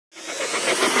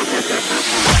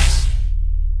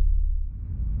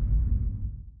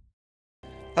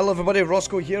Hello everybody,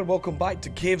 Rossco here, welcome back to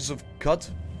Caves of Cud.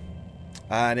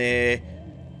 And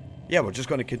yeah, we're just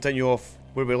going to continue off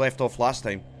where we left off last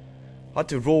time. I had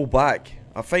to roll back.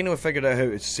 I finally figured out how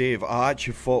to save. I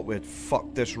actually thought we'd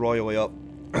fucked this royally up.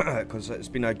 Because it's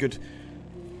been a good,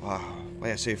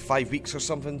 like I say, 5 weeks or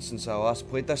something since I last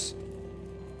played this.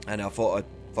 And I thought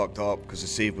I'd fucked up because the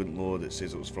save wouldn't load. It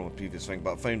says it was from a previous thing,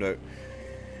 but I found out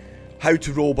how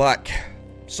to roll back.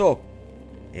 So,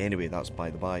 anyway, that's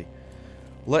by the by.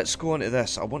 Let's go on to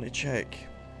this. I want to check.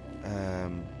 I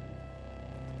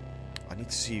need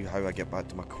to see how I get back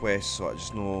to my quest so I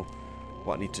just know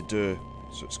what I need to do.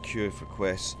 So it's Q for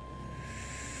quests.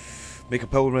 Make a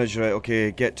pilgrimage, right? Okay,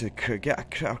 get a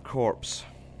critter corpse.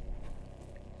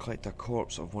 Collect a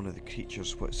corpse of one of the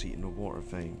creatures what's eating the water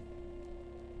vine.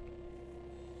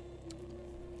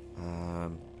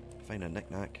 Find a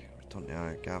knick-knack. Return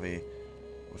to Gavi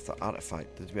with the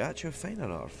artifact. Did we actually find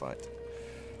an artifact?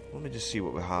 Let me just see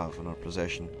what we have in our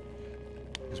possession.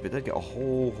 Because we did get a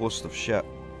whole host of shit.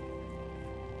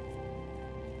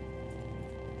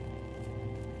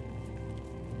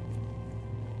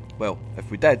 Well,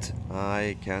 if we did,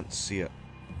 I can't see it.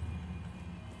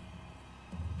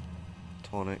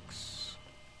 Tonics.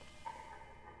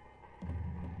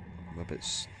 Maybe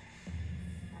it's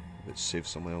save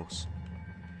somewhere else.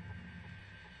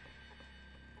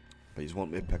 But he's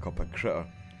wanting me to pick up a critter.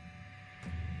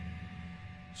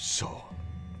 So,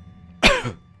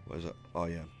 what is it? Oh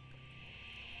yeah.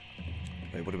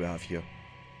 Right, what do we have here?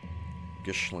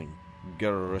 Gershling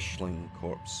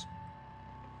corpse.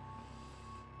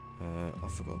 I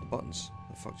forgot the buttons.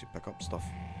 The fuck do you pick up stuff?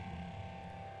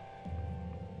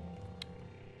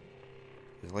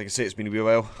 Like I say, it's been a wee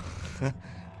while.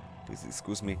 Please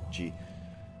excuse me. G.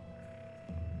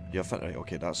 Yeah, right,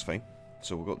 okay, that's fine.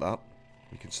 So we got that.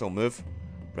 We can still move.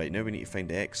 Right, now we need to find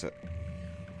the exit.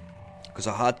 Because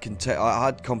I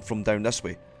had come from down this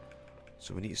way.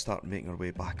 So we need to start making our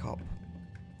way back up.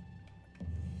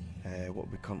 What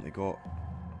have we currently got?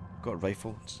 Got a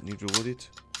rifle. Does it need reloaded?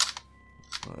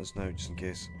 That is now, just in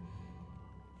case.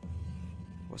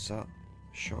 What's that?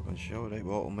 Shotgun shell, right,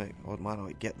 well,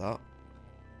 automatically get that.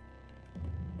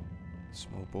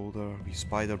 Small boulder, wee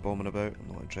spider bombing about.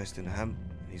 I'm not interested in him.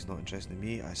 He's not interested in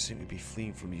me. I seem to be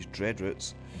fleeing from these dread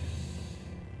roots.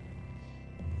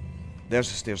 There's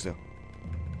the stairs there.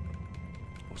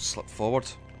 We'll slip forward.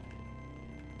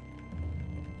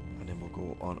 And then we'll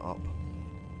go on up.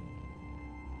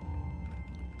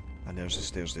 And there's the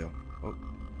stairs there. Oh.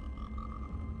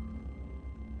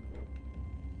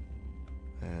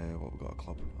 What, we got a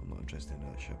club? I'm not interested in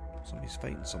that shit. Somebody's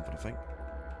fighting something, I think.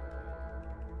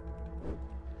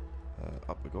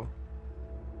 Up we go.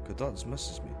 Good, that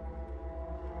misses me.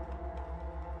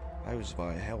 I was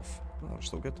by health. Oh, we're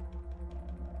still good.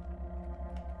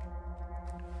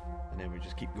 And then we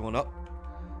just keep going up.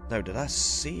 Now, did I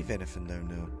save anything down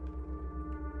there?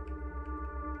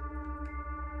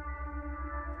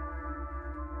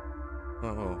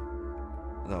 Oh no.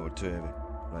 No, we're too heavy.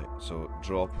 Right, so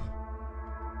drop.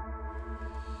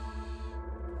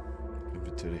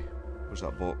 Inventory. Where's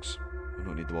that box? We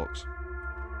don't need the box.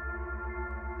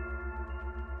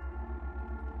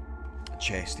 A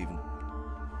chest even.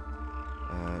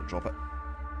 Drop it.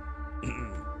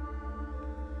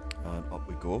 And up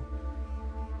we go.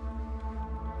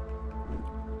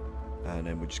 And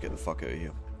then we just get the fuck out of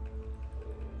here.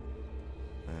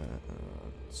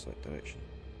 Select direction.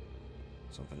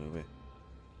 Something in the way.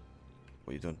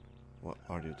 What are you doing? What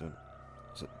are you doing?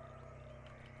 Is it?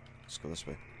 Let's go this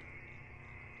way.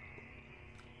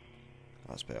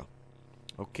 That's better.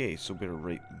 Okay, so we're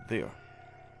right there.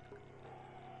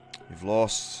 You've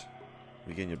lost.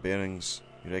 Regain your bearings.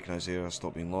 You recognise the area.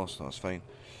 Stop being lost. That's fine.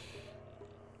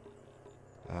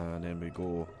 And then we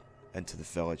go into the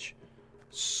village.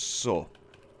 So,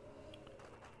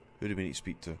 who do we need to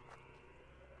speak to?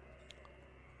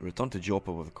 Return to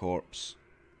Joppa with a corpse.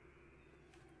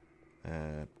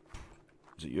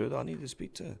 Is it you that I need to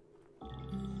speak to?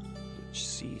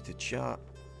 To chat.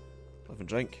 Live and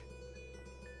drink.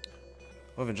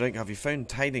 Live and drink. Have you found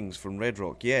tidings from Red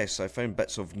Rock? Yes, I found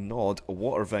bits of nod, a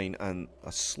water vine, and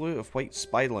a slew of white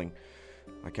spiderling.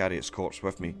 I carry its corpse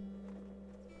with me.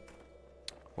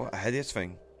 What a hideous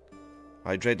thing.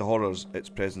 I dread the horrors its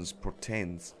presence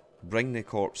portends. Bring the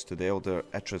corpse to the Elder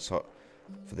Itra's hut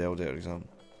for the Elder exam.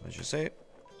 As you say.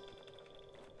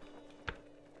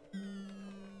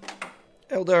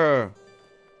 Elder!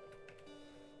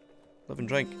 Live and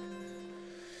drink.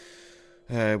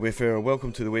 Wayfarer,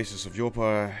 welcome to the Oasis of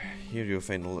Joppa. Here you'll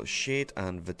find a little shade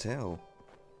and vitel,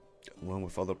 along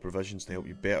with other provisions to help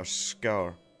you better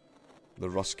scour the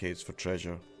rust caves for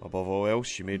treasure. Above all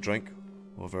else, you may drink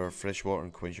over fresh water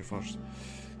and quench your thirst.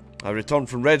 I returned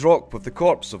from Red Rock with the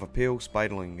corpse of a pale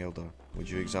spiraling elder. Would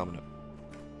you examine it?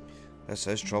 This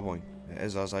is troubling. It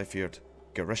is as I feared.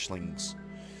 Gerishlings.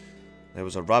 There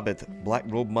was a rabid,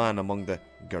 black-robed man among the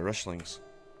Gerishlings.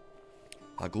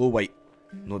 A glow-white,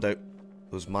 no doubt.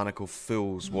 Those maniacal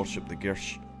fools worship the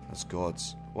Girsh as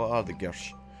gods. What are the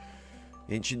Girsh?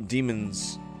 Ancient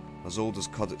demons as old as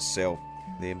Cud itself.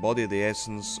 They embody the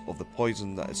essence of the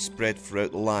poison that is spread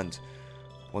throughout the land.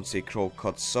 Once they crawled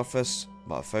Cud's surface,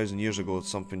 about 1,000 years ago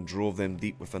something drove them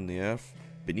deep within the earth,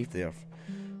 beneath the earth.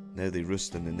 Now they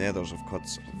roost in the nethers of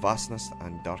Cud's vastness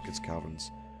and darkest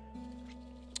caverns.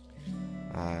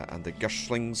 And the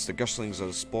Gershlings are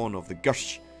the spawn of the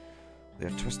Gersh. They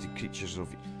are twisted creatures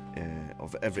of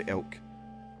every ilk.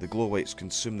 The glow-whites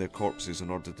consume their corpses in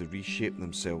order to reshape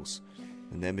themselves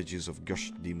in the images of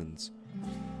Gersh demons.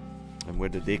 And where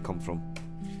did they come from?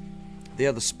 They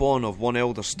are the spawn of one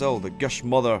elder still, the Gersh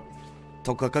mother.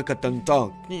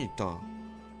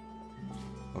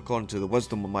 According to the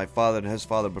wisdom of my father and his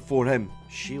father before him,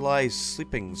 she lies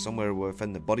sleeping somewhere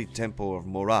within the buried temple of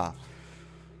Morah.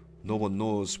 No one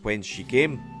knows whence she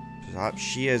came. Perhaps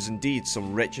she is indeed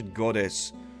some wretched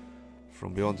goddess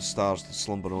from beyond the stars that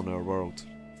slumber on our world.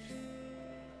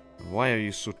 And why are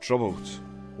you so troubled?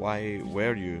 Why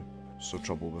were you so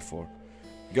troubled before?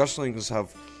 Gershlings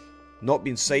have not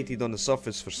been sighted on the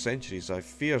surface for centuries. I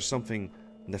fear something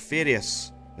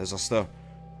nefarious is astir.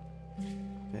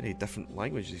 Very different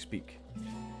language they speak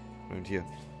around here.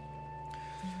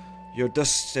 Your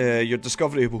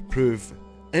discovery will prove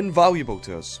invaluable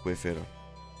to us, Wayfarer.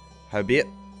 Howbeit,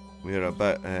 we are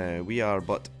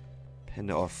but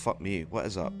what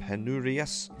is that?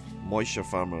 Penurious moisture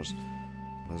farmers.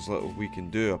 There's little we can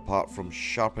do apart from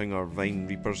sharpening our vine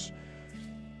reapers.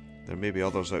 There may be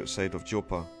others outside of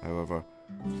Joppa, however,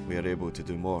 we are able to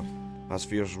do more. As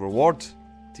for your reward,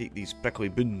 take these prickly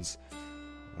boons.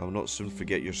 I will not soon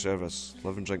forget your service.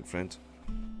 Live and drink, friend.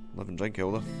 Live and drink,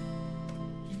 elder.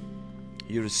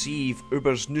 You receive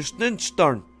Uber's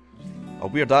Nustnunstern, a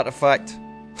weird artifact,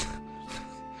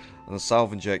 and a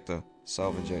salve injector.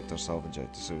 Salve injector. So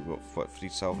we've got 3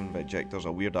 salve injectors,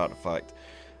 a weird artifact,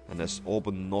 and this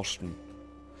Auburn Nostrum.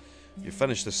 You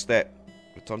finish this step.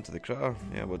 Return to the critter.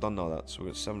 Yeah, we've done all that. So we've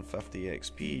got 750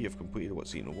 XP. You've completed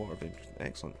what's eating the water.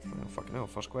 Excellent. Fucking hell.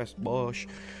 First quest. Bosh.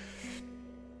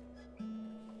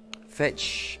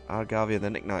 Fetch Argavia the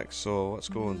knickknack. So let's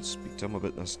go and speak to him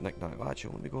about this knickknack.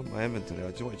 Actually, let me go into my inventory.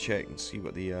 I just want to check and see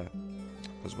what the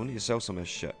because we need to sell some of this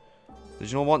shit. Did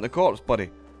you not want the corpse, buddy?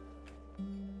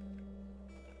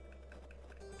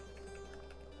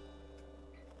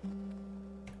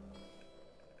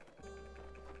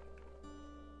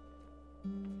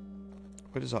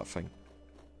 What is that thing?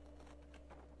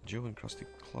 Jewel encrusted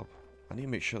club. I need to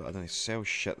make sure that I don't sell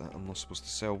shit that I'm not supposed to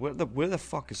sell. Where the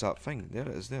fuck is that thing? There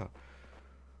it is there.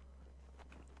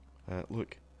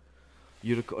 Look.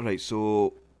 Right,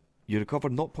 so you recover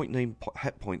 0.9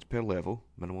 hit points per level,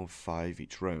 minimum 5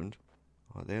 each round.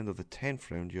 At the end of the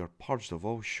 10th round, you are purged of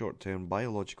all short-term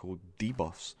biological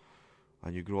debuffs,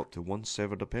 and you grow up to 1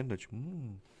 severed appendage.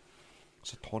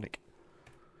 It's a tonic.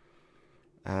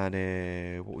 And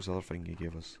what was the other thing you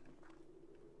gave us?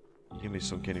 You gave me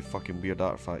some kind of fucking weird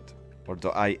artifact. Or do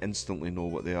I instantly know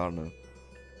what they are now?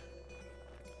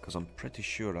 Because I'm pretty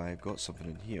sure I've got something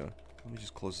in here. Let me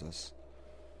just close this.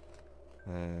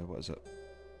 What is it?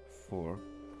 4.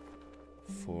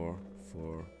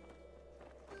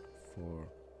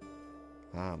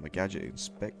 Ah, my gadget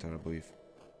inspector, I believe.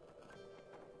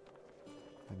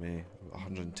 I may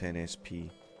 110 SP.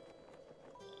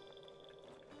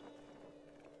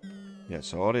 Yeah,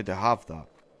 so I already have that.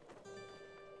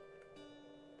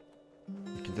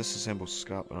 You can disassemble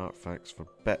scrap and artifacts for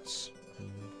bits.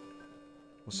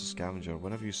 What's the scavenger?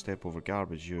 Whenever you step over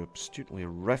garbage, you astutely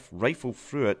rifle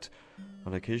through it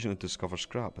and occasionally discover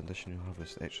scrap. In addition, you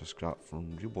harvest extra scrap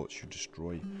from robots you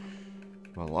destroy.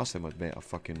 Well, last time I'd met a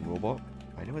fucking robot,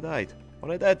 I never died.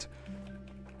 Or I did.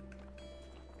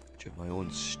 Due to my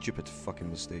own stupid fucking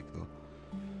mistake,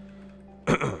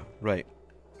 though. Right.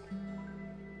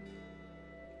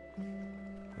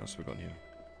 What else have we got here?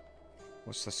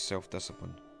 What's this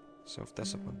self-discipline?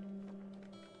 Self-discipline.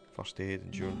 First aid,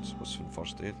 endurance. What's in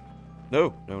first aid?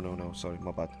 No! No. Sorry,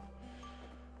 my bad.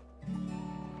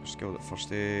 You're skilled at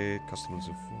first aid. Customers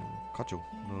of cudgel.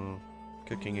 No.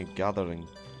 Cooking and gathering.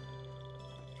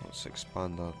 Let's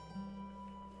expand that.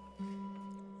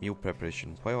 Meal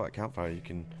preparation. While at a campfire, you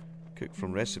can cook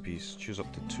from recipes. Choose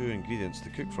up to 2 ingredients to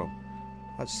cook from.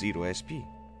 That's 0 SP.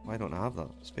 Why don't I have that?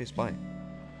 Space buy.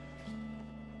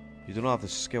 You do not have the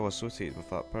skill associated with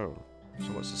that power. So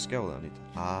what's the skill that I need?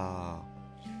 Ah.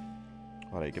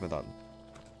 Alright, give me that.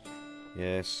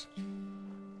 Yes.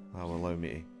 That will allow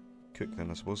me to cook then,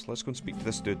 I suppose. Let's go and speak to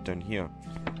this dude down here.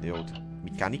 The old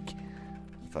mechanic.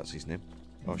 If that's his name.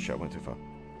 Oh shit, I went too far.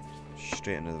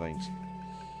 Straight into the vines.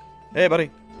 Hey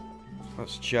buddy!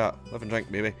 Let's chat. Live and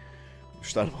drink, baby. You're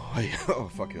standing my light. Oh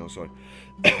fucking hell, sorry.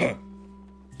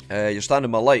 You're standing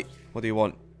my light. What do you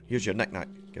want? Here's your knick-knack.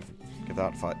 Give the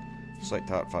artifact. Select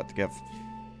the artifact to give.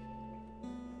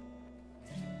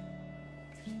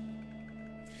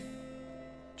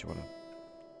 Do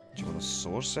you want a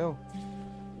source cell?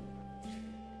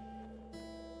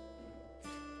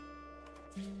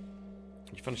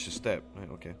 You finished the step, right?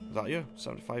 Okay. Is that you?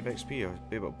 75 XP. I'll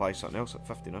be able to buy something else at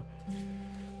 50 now.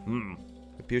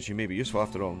 Appears you may be useful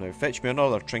after all. Now fetch me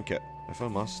another trinket, if I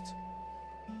must.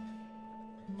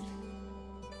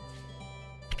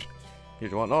 Here,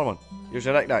 do you want another one? Here's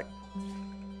your knick-knack.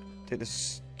 Take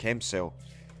this chem cell.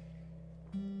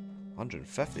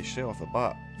 150 straight off the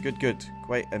bat. Good, good.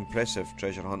 Quite impressive,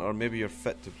 treasure hunter. Maybe you're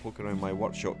fit to poke around my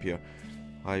workshop here.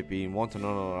 I've been wanting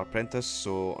another apprentice,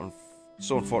 so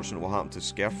unfortunate what happened to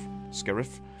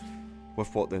Skirriff.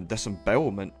 With what the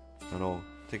disembowelment and all.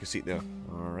 Take a seat there.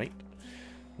 Alright.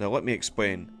 Now let me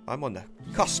explain. I'm on the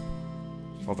cusp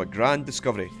of a grand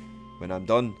discovery. When I'm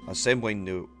done assembling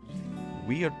the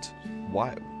weird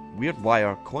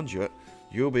wire conduit,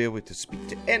 you'll be able to speak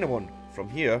to anyone from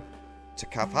here to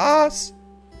Cafeas.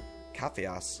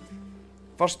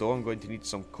 First though, I'm going to need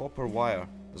some copper wire.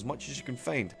 As much as you can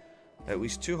find. At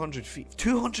least 200 feet.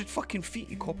 200 fucking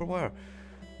feet of copper wire.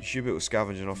 You should be able to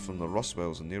scavenge enough from the rust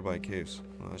wells and nearby caves.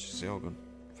 Well, as you say, I'll go and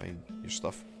find your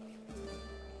stuff.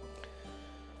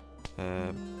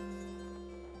 And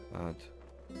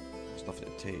there's nothing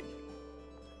to take.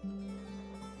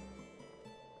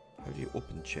 How do you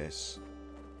open chests?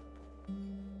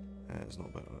 It's not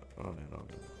about it. Oh, no.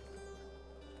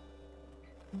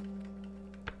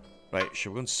 Right,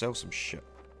 shall we go and sell some shit?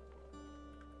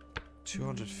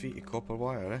 200 feet of copper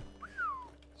wire, eh?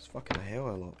 It's fucking a hell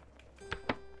of a lot.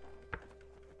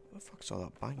 What the fuck's all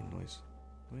that banging noise?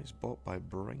 Oh, it's bought by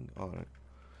Bring. Alright.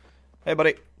 Hey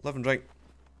buddy, live and drink.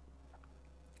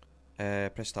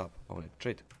 Press tab. Alright,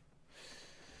 trade.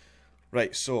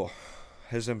 Right, so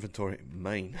his inventory,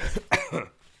 mine.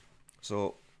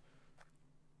 So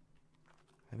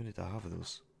how many do I have of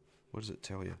those? What does it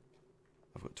tell you?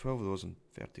 I've got 12 of those and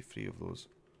 33 of those.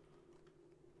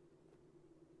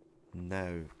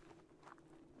 Now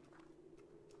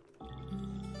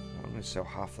I'm going to sell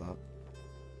half that,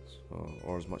 so,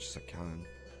 or as much as I can.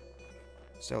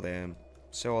 Sell them.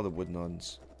 Sell all the wood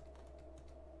nuns.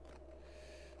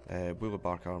 Wheel of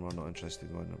bark armor, not interested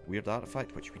in one. Weird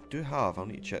artifact, which we do have. I'll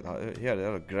need to check that out. Here,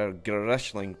 there's a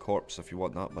grishling corpse if you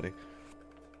want that, buddy.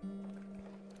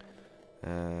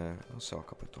 I'll sell a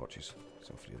couple of torches.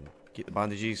 Sell 3 of them. Keep the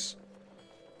bandages.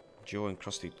 Joe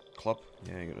encrusted club.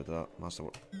 Yeah, get rid of that.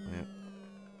 Masterwork. Yeah.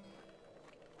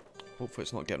 Hopefully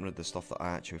it's not getting rid of the stuff that I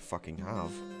actually fucking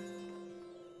have.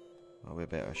 That'll be a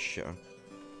bit of a shitter.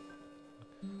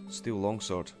 Steel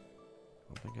longsword.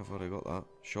 I think I've already got that.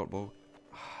 Short bow.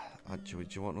 Do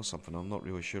you want to know something? I'm not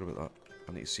really sure about that.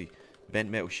 I need to see. Bent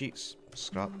metal sheets.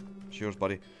 Scrap. Cheers,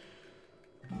 buddy.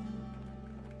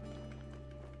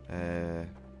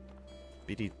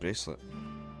 Beaded bracelet.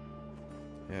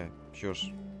 Yeah,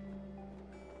 cheers.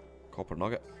 Copper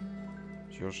nugget.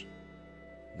 Cheers.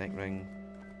 Neck ring.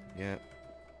 Yeah.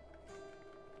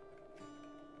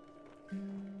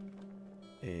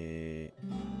 And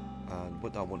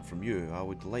what do I want from you? I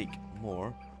would like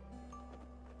more.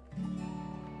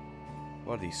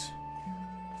 What are these?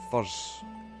 Furs.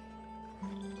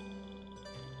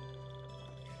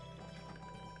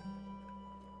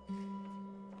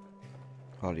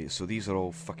 Alright, so these are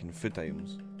all fucking food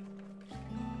items.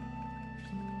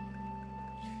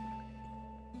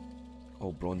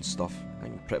 All bronze stuff. I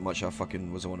think pretty much I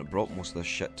fucking was the one that brought most of this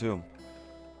shit to him.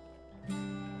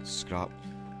 Scrap.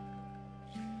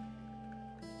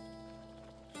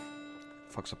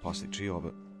 Fuck's a plastic tree of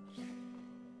it.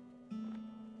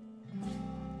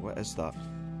 What is that?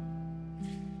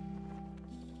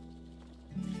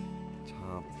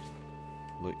 Tab.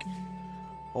 Look.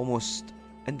 Almost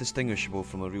indistinguishable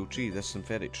from a real tree. This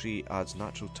synthetic tree adds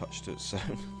natural touch to its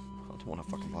sound. I don't want a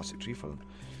fucking plastic tree for them.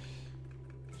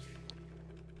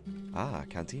 Ah,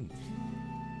 canteen.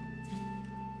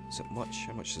 Is it much?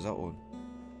 How much does that own?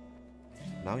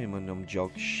 Aluminum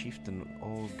jug sheathed in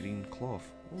olive green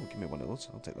cloth. Oh, give me one of those.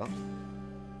 I'll take that.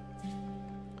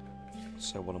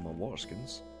 Sell one of my water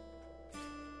skins.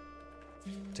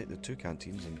 Take the 2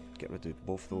 canteens and get rid of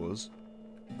both those.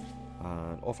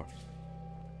 And offer.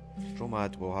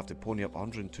 Dromad will have to pony up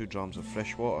 102 drams of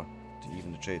fresh water to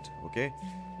even the trade. Okay?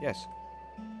 Yes.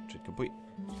 Trade complete.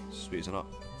 Sweet as a nut.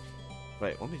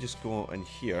 Right, let me just go in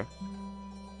here.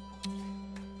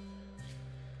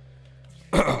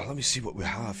 Let me see what we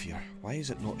have here. Why is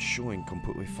it not showing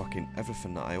completely fucking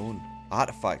everything that I own?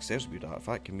 Artifacts, there's a weird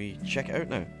artifact. Can we check it out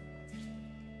now?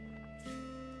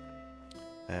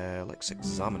 Let's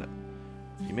examine it.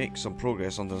 You make some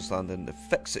progress understanding the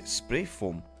fix-it spray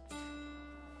foam.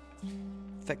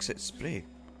 Fix-it spray.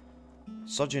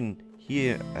 Surgeon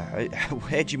here,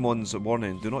 Hegemon's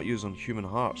warning, do not use on human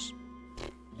hearts.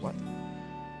 What?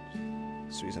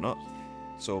 Sweet as a nut.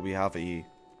 So we have an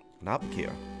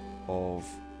applicator of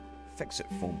fix-it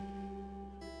foam.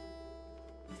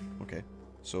 Okay,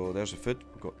 so there's the food.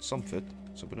 We've got some food,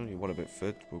 so we don't need to worry about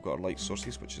food. We've got our light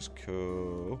sources, which is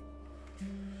cool.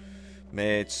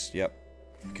 Meds, yep.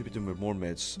 Could be doing with more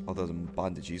meds other than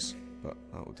bandages, but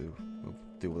that'll do. We'll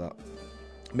deal with that.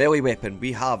 Melee weapon.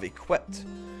 We have equipped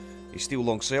a steel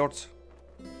longsword,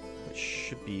 which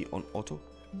should be on auto.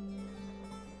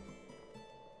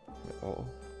 Auto.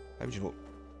 How would you know?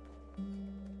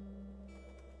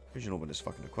 How would you know when it's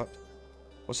fucking equipped?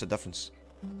 What's the difference?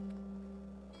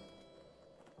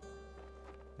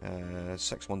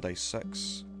 6, 1 dice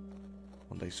 6,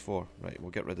 1 dice 4. Right, we'll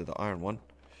get rid of the iron one.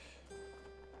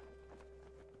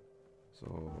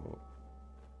 So,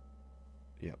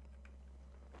 yep.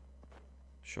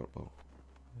 Short bow.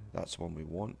 That's the one we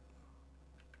want.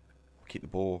 We'll keep the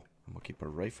bow and we'll keep our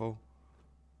rifle.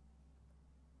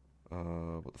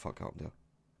 What the fuck happened there?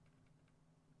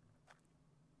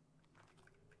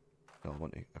 No, I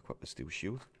want to equip the steel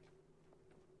shield.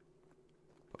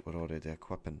 But we're already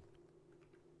equipping.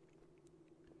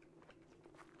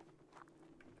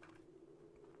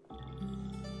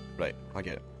 Right, I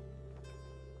get it.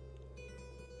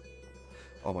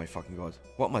 Oh my fucking god.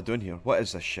 What am I doing here? What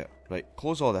is this shit? Right,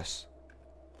 close all this.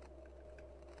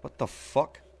 What the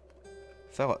fuck?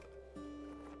 Fill it.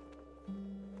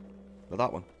 With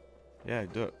that one. Yeah,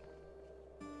 do it.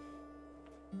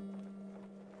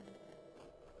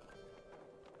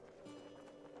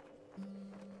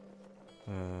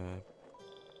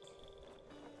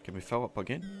 Can we fill up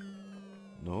again?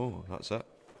 No, that's it.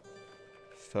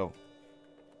 Fill.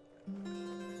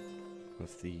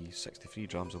 With the 63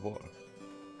 grams of water.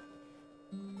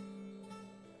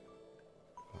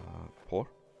 Pour.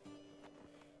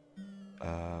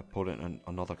 Pour it in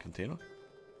another container.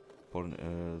 Pour it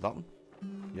into that one.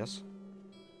 Yes.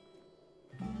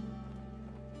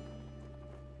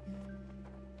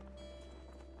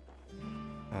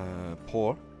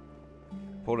 Pour.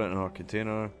 Pour it in our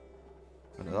container.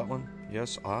 Into that one.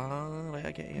 Yes. Ah, right,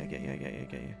 I get you.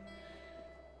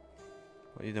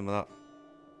 What are you doing with that?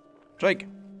 Drink!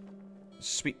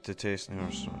 Sweet to taste.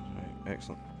 Right,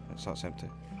 excellent. That's empty.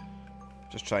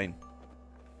 Just trying.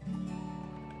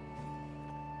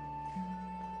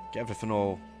 Get everything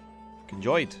all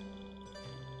enjoyed.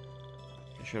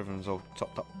 Make sure everyone's all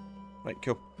topped up. Right,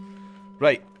 cool.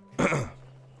 Right.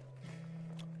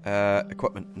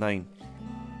 Equipment 9.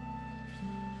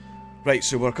 Right,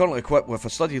 so we're currently equipped with a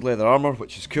studded leather armour,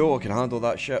 which is cool. I can handle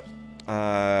that shit.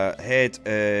 Head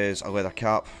is a leather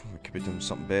cap. We could be doing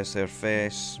something best there.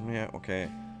 Face, yeah, okay.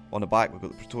 On the back, we've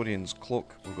got the Praetorian's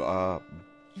cloak. We've got a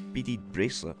beaded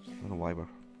bracelet. I don't know why we're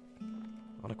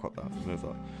unequip that. Remove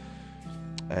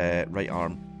that. Right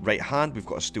arm, right hand. We've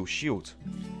got a steel shield.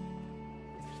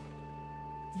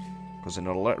 Because in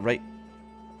our right,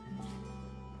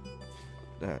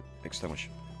 extinguish.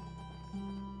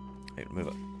 Right, remove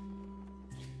it.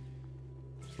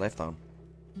 Left arm.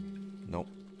 Nope.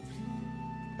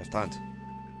 Left hand.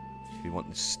 We want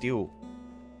the steel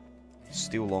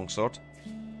longsword.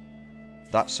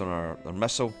 That's on our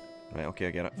missile. Right, okay,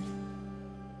 I get it.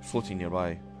 Floating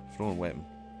nearby. Thrown weapon.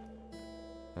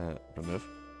 Remove.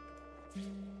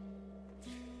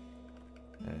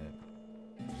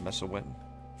 Missile weapon.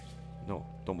 No,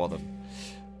 don't bother.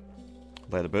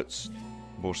 Leather boots.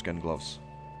 Boarskin gloves.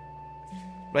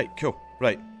 Right, cool.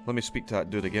 Right, let me speak to that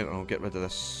dude again and I'll get rid of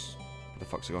this. Where the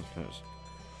fuck's it gone? There it is.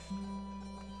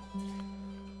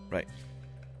 Right.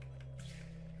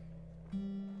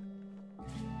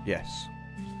 Yes.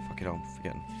 Fuck it, I'm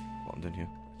forgetting what I'm doing here.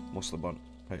 Mostly burnt.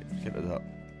 Right, get rid of that.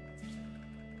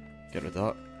 Get rid of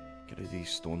that. Get rid of these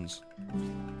stones.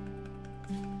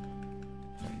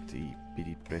 And the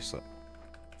beaded bracelet.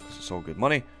 Because it's all good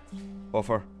money.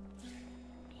 Offer.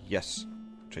 Yes.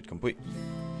 Trade complete.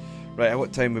 Right, at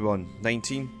what time are we on?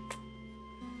 19?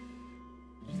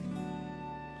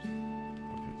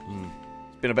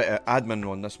 It's been a bit of admin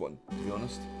on this one, to be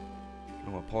honest.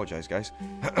 I apologise, guys.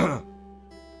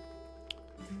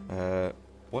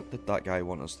 What did that guy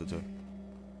want us to do?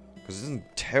 Because it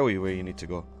doesn't tell you where you need to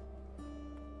go.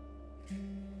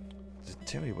 Does it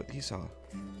tell you what these are.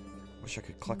 Wish I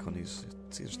could click on these.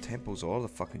 See, there's temples all the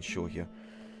fucking show here.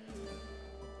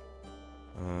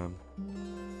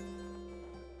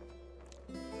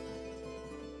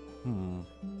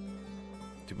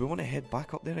 Do we want to head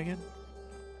back up there again?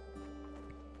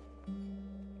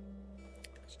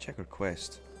 Let's check our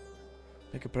quest.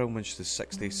 Make a pilgrimage to the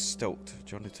 6-day stilt.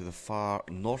 Journey to the far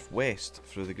northwest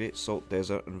through the Great Salt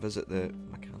Desert and visit the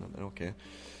Mechanic. Okay.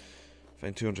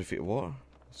 Find 200 feet of water.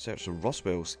 Search the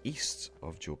Roswells east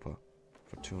of Joppa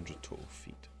for 200 total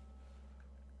feet.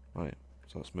 Right,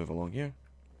 so let's move along here.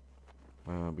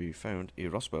 We found a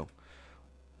Roswell.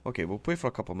 Okay, we'll play for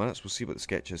a couple of minutes. We'll see what the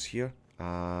sketch is here.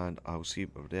 And I'll see.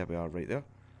 There we are, right there.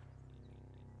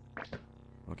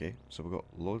 Okay, so we've got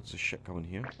loads of shit coming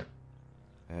here.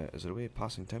 Is there a way of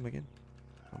passing time again?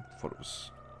 I thought it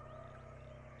was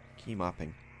key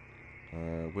mapping.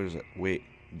 Where is it? Wait,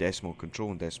 decimal,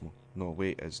 control and decimal. No,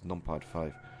 wait is numpad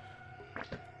 5.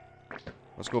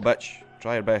 Let's go, bitch.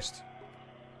 Try your best.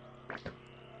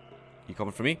 You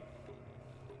coming for me?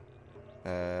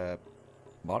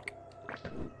 Mark.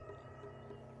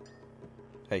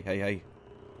 Hey, hey, hey.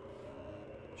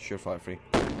 Surefire free.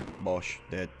 Bosh,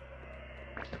 dead.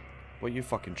 What are you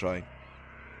fucking trying?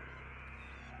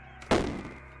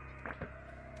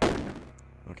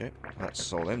 Okay,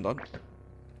 that's all them done.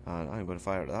 And I'm going to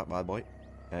fire at that bad boy.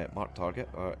 Mark target,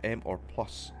 or M or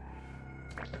plus.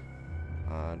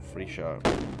 And free shot.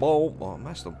 Boom! Oh, I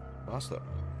missed him. Bastard.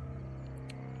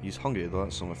 He's hungry though,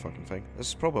 that's the only fucking thing. This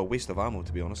is probably a waste of ammo,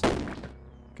 to be honest.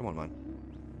 Come on, man.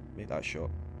 Make that shot.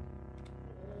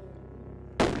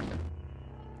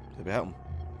 Did we hit him?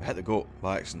 We hit the goat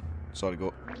by accident. Sorry,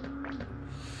 goat.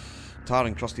 Tar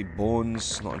and crusty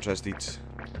bones, not interested.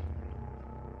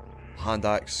 Hand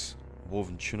axe,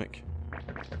 woven tunic.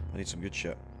 I need some good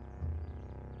shit.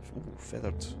 Ooh,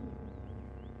 feathered.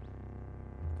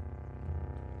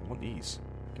 I want these.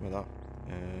 Give me that.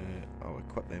 I'll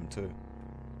equip them too.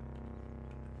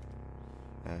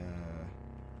 I'll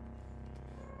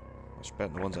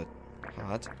spend the ones I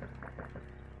had.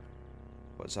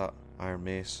 What's that? Iron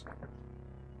mace.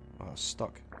 Oh, it's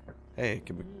stuck. Hey,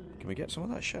 can we get some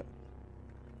of that shit?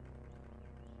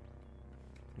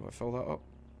 You want to fill that up?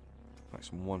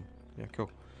 Maximum 1. Yeah, cool.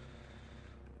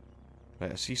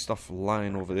 Right, I see stuff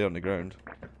lying over there on the ground.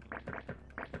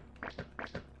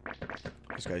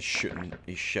 This guy's shooting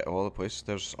his shit all over the place.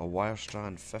 There's a wire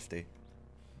strand 50.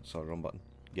 Sorry, wrong button.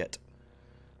 Get.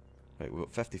 Right, we've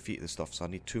got 50 feet of this stuff, so I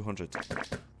need 200.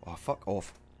 Oh, fuck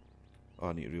off. Oh,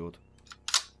 I need to reload.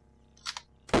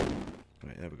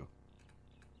 Right, there we go.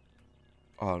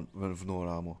 Oh, we have no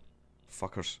ammo.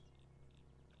 Fuckers.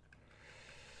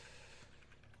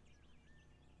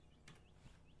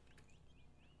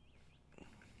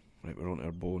 Right, we're on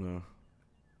our bow now.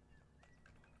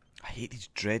 I hate these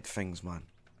dread things, man.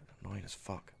 They're annoying as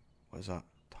fuck. What is that?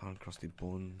 Tar crusted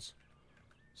bones.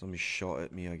 Somebody shot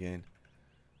at me again.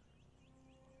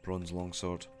 Bronze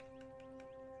longsword.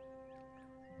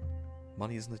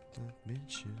 Money isn't a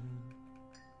mention.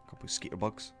 A couple of skeeter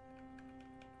bugs.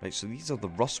 Right, so these are the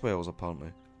Roswells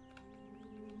apparently.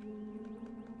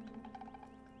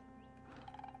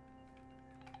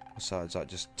 What's that? Is that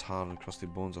just tar and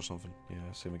crusted bones or something?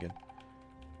 Yeah, same again.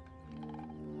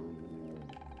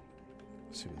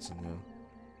 Let's see what's in there.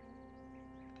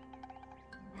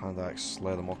 Hand axe,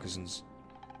 leather moccasins.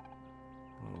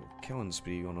 Oh, killing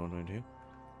spree going on around here.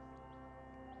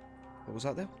 What was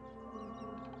that there?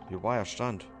 Your wire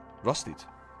strand. Rusted.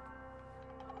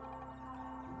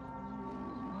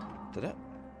 Did it?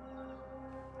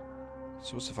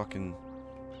 So what's the fucking...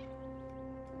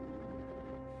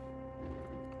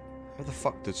 How the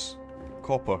fuck does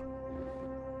copper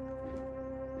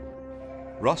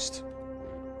rust?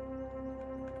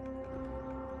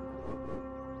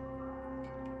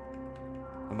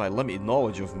 And my limited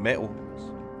knowledge of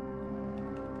metals,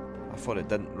 I thought it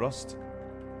didn't rust.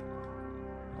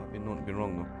 Might be known to be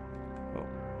wrong though. Oh,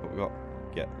 what we got?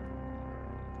 Get.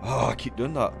 Oh, I keep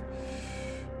doing that.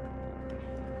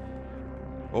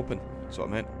 Open. That's what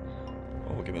I meant.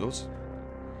 Oh, give me those.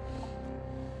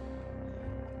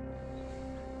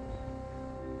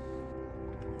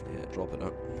 Yeah, drop it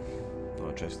out. Not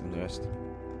interested in the rest.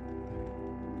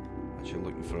 Actually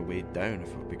looking for a way down if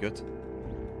it would be good.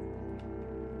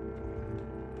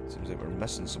 Seems like we're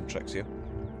missing some tricks here.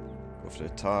 Go for the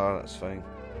tar, that's fine.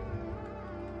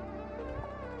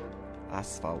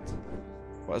 Asphalt.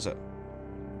 What is it?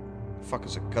 The fuck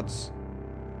is it? Cuds.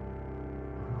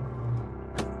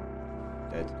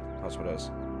 Dead. That's what it is.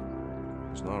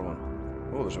 There's another one.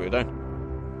 Oh, there's a way down.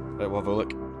 Right, we'll have a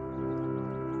look.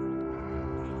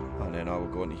 And then I will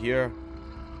go into here.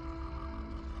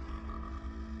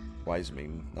 Why is it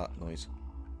making that noise?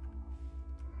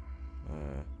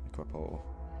 Equip auto.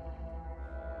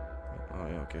 Oh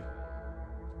yeah, okay.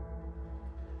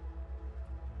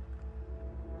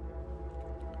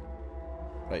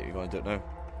 Right, you're gonna do it now.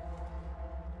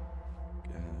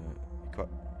 Equip.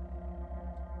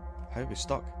 How are we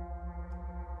stuck?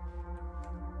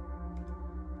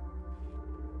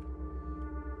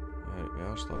 Right, we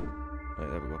are stuck. Right,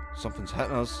 there we go. Something's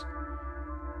hitting us.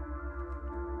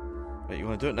 Right, you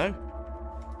wanna do it now?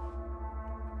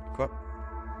 Equip.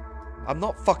 I'm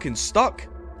not fucking stuck!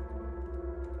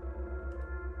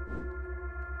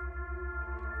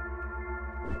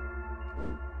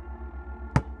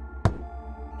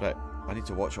 Right, I need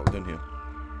to watch what I'm doing here.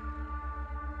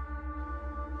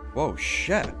 Whoa,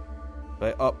 shit!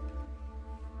 Right, up.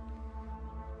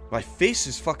 My face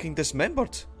is fucking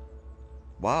dismembered!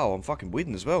 Wow, I'm fucking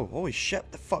bleeding as well. Holy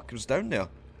shit, the fuck was down there?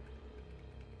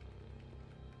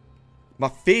 My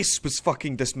face was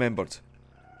fucking dismembered.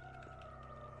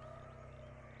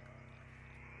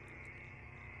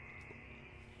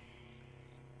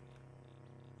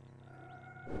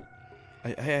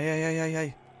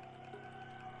 Hey.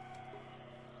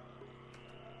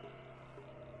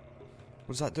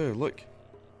 What does that do? Look.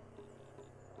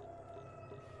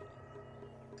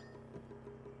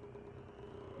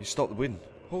 You stop the wind.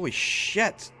 Holy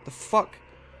shit! The fuck?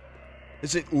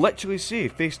 Does it literally say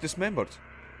face dismembered?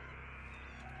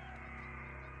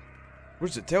 Where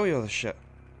does it tell you all this shit?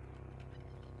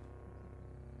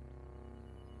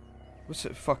 What's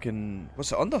it fucking...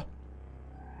 What's it under?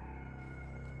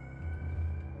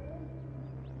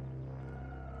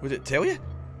 Would it tell you?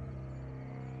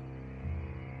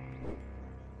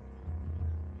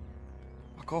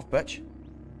 Fuck off, bitch.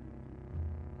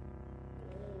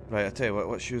 Right, I tell you what,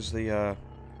 let's use the,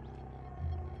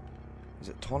 is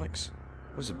it tonics?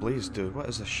 What does the blaze do? What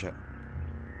is this shit?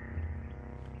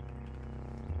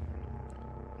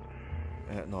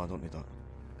 No, I don't need that.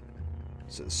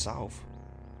 Is it the salve?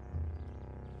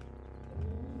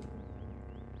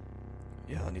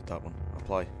 Yeah, I need that one.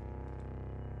 Apply.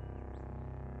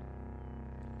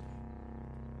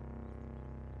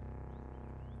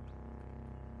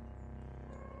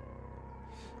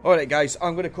 Alright guys,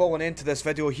 I'm going to call an end to this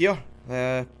video here.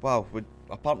 Wow,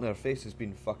 apparently her face has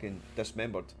been fucking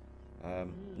dismembered.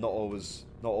 Not always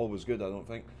good, I don't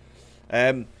think.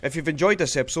 If you've enjoyed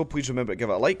this episode, please remember to give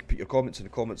it a like, put your comments in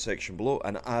the comment section below,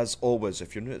 and as always,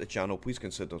 if you're new to the channel, please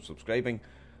consider subscribing,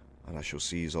 and I shall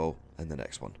see you all in the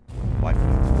next one. Bye for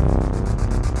now.